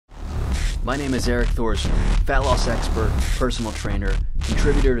My name is Erik, fat loss expert, personal trainer,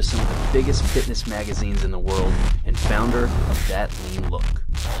 contributor to some of the biggest fitness magazines in the world, and founder of That Lean Look.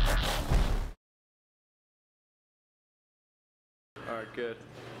 Alright, good.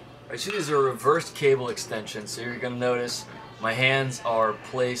 Alright, so these are reversed cable extensions, so you're going to notice my hands are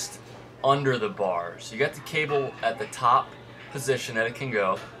placed under the bar. So you got the cable at the top position that it can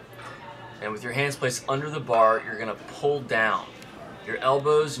go, and with your hands placed under the bar, you're going to pull down. Your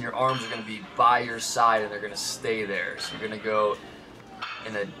elbows and your arms are going to be by your side and they're going to stay there. So you're going to go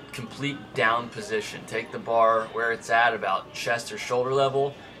in a complete down position. Take the bar where it's at, about chest or shoulder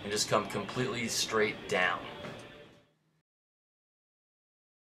level, and just come completely straight down.